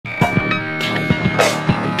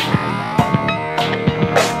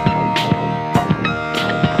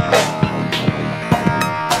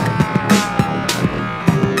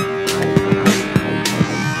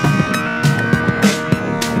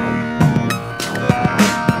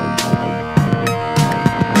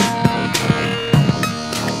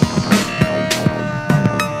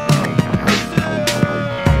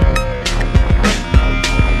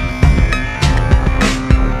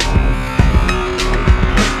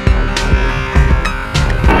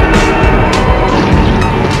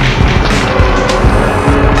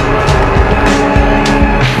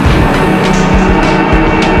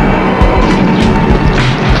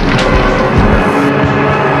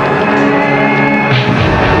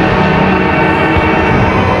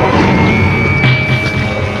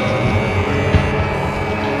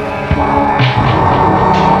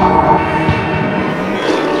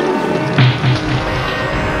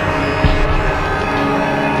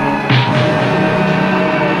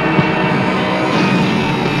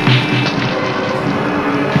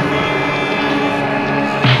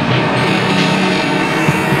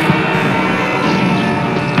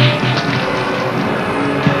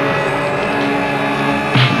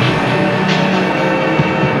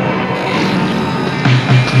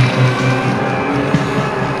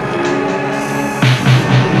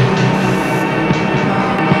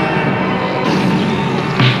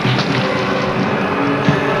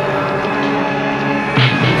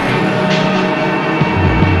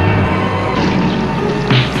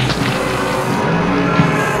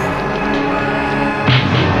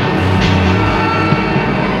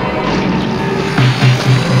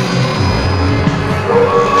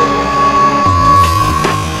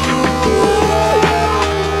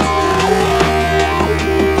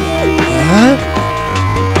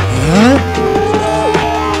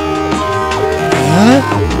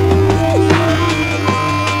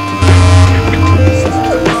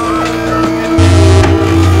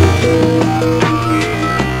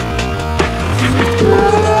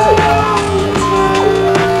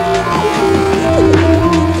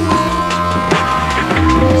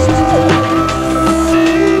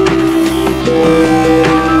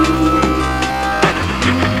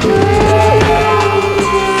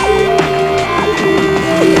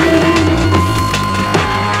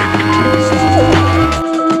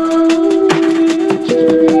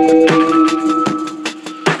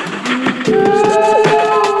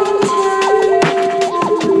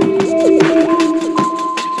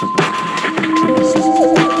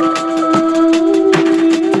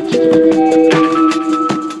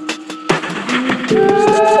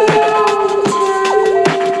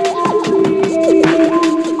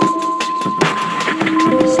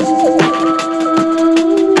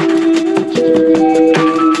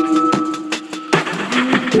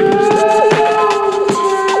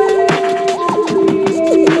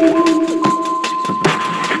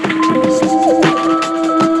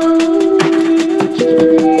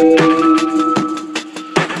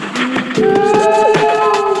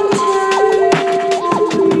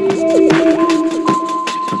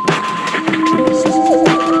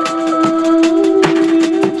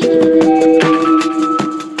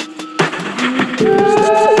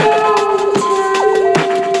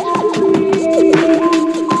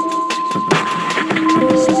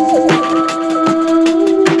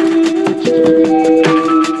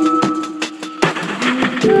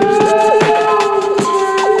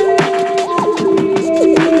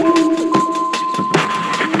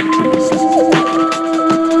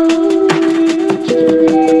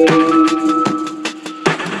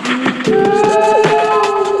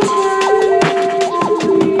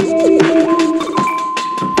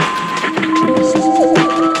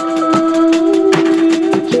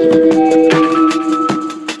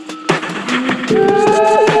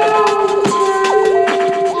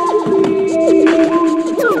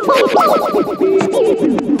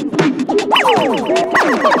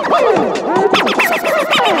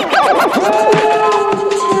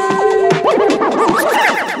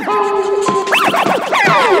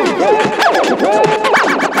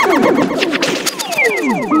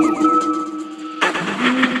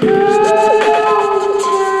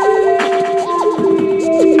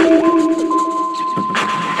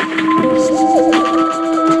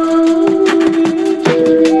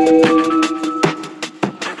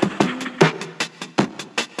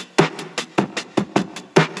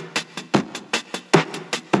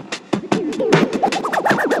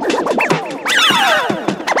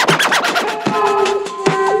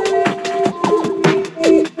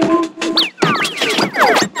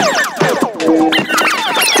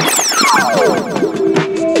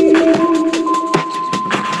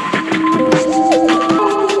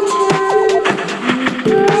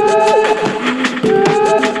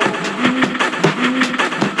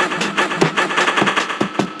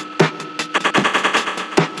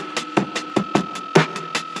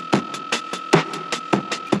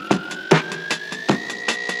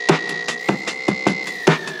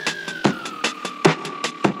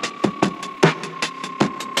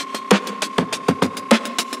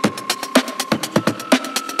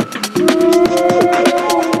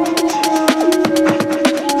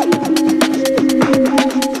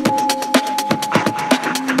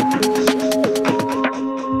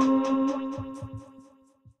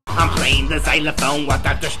The xylophone while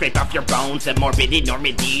doctors scrape off your bones. A morbid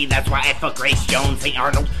enormity, that's why I fuck Grace Jones. Hey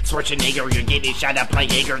Arnold Schwarzenegger, you're getting shot up by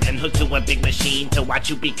Jaeger, then hooked to a big machine to watch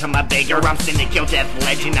you become a beggar. I'm sending your death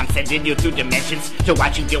legend, I'm sending you through dimensions to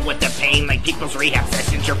watch you deal with the pain like people's rehab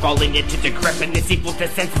sessions. You're falling into decrepitness, equal to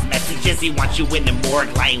senses messages. He wants you in the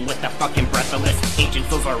morgue, lying with the fucking breathless. Ancient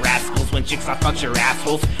fools are rascals when jigsaw fucks your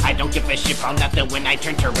assholes. I don't give a shit about nothing when I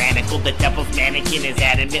turn tyrannical. The devil's mannequin is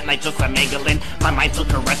adamant like Joseph Megalin. My mind's so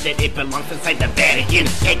corrupted it belongs inside the Vatican.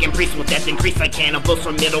 Pagan priests will death increase like cannibals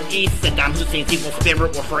from Middle East. Saddam Hussein's evil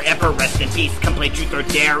spirit will forever rest in peace. Come play truth or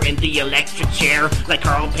dare in the electric chair like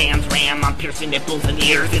Carl Pan's ram. I'm piercing nipples and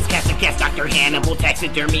ears. It's cast Dr. Hannibal.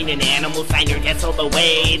 Taxidermy an animal. Sign your death all the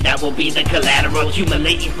way. That will be the collateral.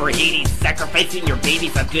 Humiliating for Hades. Sacrificing your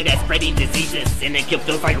babies. I'm good at spreading diseases. And it kills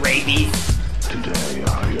those like rabies. Today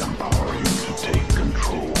I empower you.